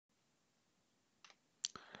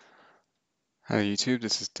Hello YouTube,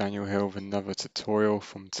 this is Daniel here with another tutorial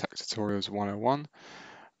from Tech Tutorials 101.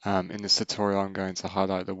 In this tutorial I'm going to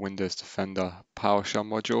highlight the Windows Defender PowerShell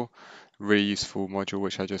module, really useful module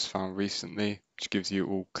which I just found recently, which gives you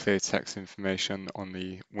all clear text information on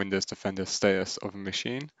the Windows Defender status of a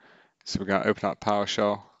machine. So we're going to open up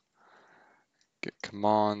PowerShell, get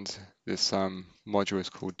command, this module is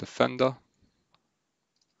called Defender.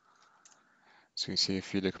 So you can see a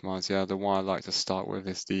few of the commands here. The one I like to start with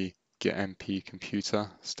is the get MP computer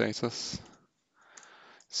status.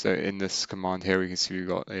 So in this command here, we can see we've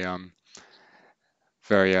got a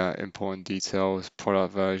very important details,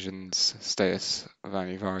 product versions, status of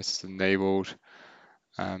antivirus is enabled,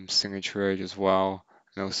 signature age as well,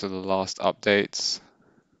 and also the last updates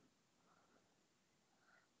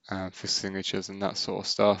for signatures and that sort of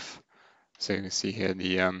stuff. So you can see here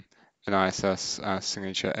the NISS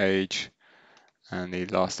signature age and the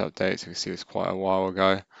last update. So you can see it's quite a while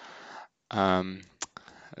ago.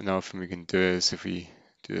 Another thing we can do is if we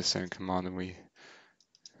do the same command and we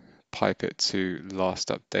pipe it to last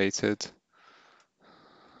updated.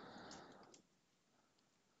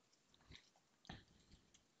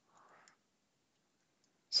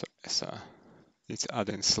 So it's need to add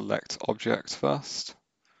in select object first.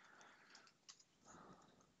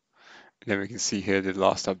 And then we can see here the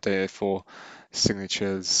last updated for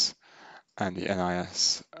signatures and the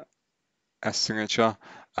NIS signature.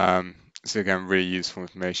 So again, really useful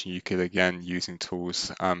information. You could again using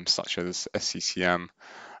tools such as SCCM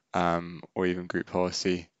or even group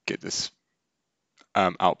policy, get this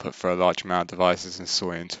output for a large amount of devices and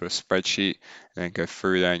sort it into a spreadsheet, and then go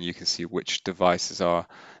through there and you can see which devices are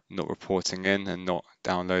not reporting in and not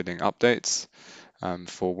downloading updates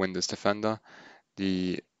for Windows Defender.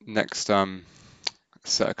 The next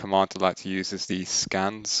set of commands I'd like to use is the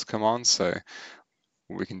scans command. So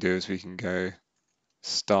what we can do is we can go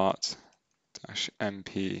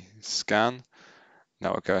start-mp scan.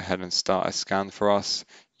 That will go ahead and start a scan for us.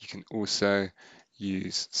 You can also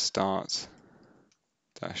use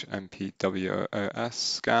start-mpwoos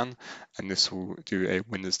scan, and this will do a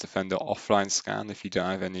Windows Defender offline scan if you don't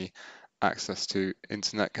have any access to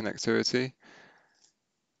internet connectivity.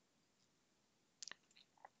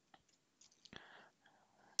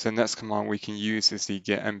 So the next command we can use is the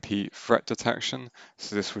get MP threat detection.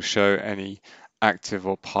 So this will show any active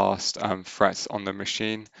or past threats on the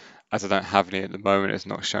machine. As I don't have any at the moment, it's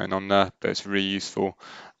not showing on there, but it's really useful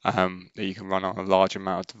that you can run on a large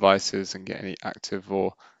amount of devices and get any active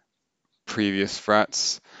or previous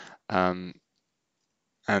threats. And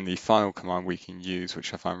the final command we can use,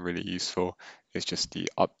 which I find really useful, is just the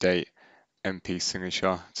update MP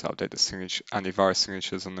signature to update the signature, antivirus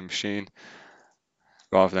signatures on the machine.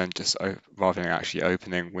 Rather than actually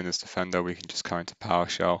opening Windows Defender, we can just come into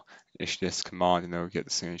PowerShell, issue this command, and then we'll get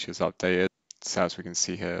the signatures updated. So as we can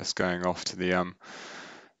see here, it's going off to the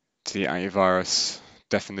antivirus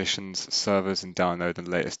definitions servers and download the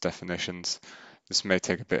latest definitions. This may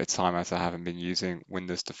take a bit of time as I haven't been using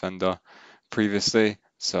Windows Defender previously,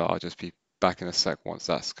 so I'll just be back in a sec once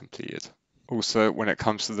that's completed. Also, when it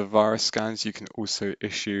comes to the virus scans, you can also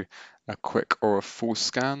issue a quick or a full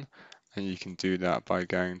scan, and you can do that by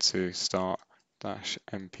going to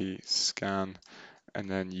start-mp scan,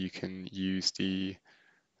 and then you can use the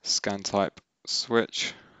scan type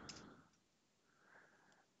switch,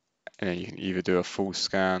 and then you can either do a full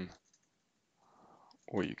scan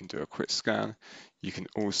or you can do a quick scan. You can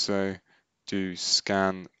also do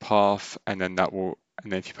scan path, and then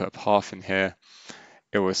if you put a path in here,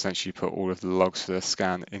 it will essentially put all of the logs for the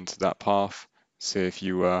scan into that path. So if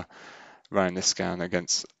you were running the scan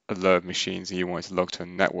against a load of machines and you wanted to log to a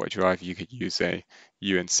network drive, you could use a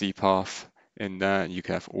UNC path in there, and you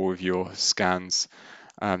could have all of your scans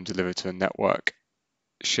delivered to a network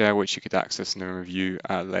share, which you could access and then review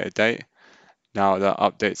at a later date. Now that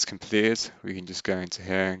update's completed, we can just go into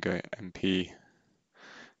here and go MP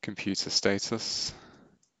computer status,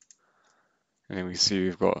 and then we see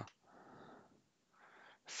we've got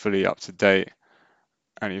fully up-to-date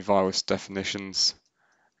antivirus definitions.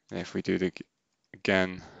 And if we do the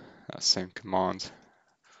again that same command to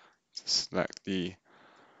select the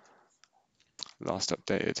last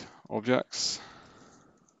updated objects,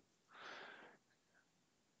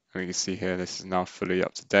 and we can see here this is now fully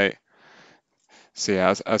up to date. So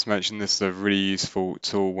yeah, as mentioned, this is a really useful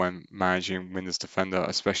tool when managing Windows Defender,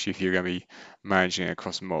 especially if you're going to be managing it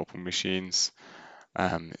across multiple machines.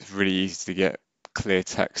 It's really easy to get clear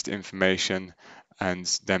text information and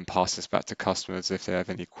then pass this back to customers if they have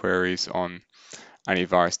any queries on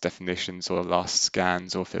antivirus definitions or the last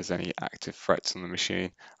scans, or if there's any active threats on the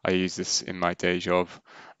machine. I use this in my day job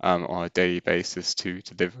on a daily basis to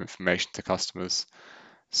deliver information to customers.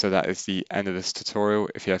 So that is the end of this tutorial.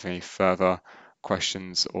 If you have any further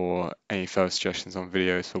questions or any further suggestions on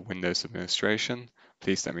videos for Windows administration,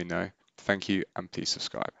 please let me know. Thank you, and please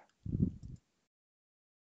subscribe.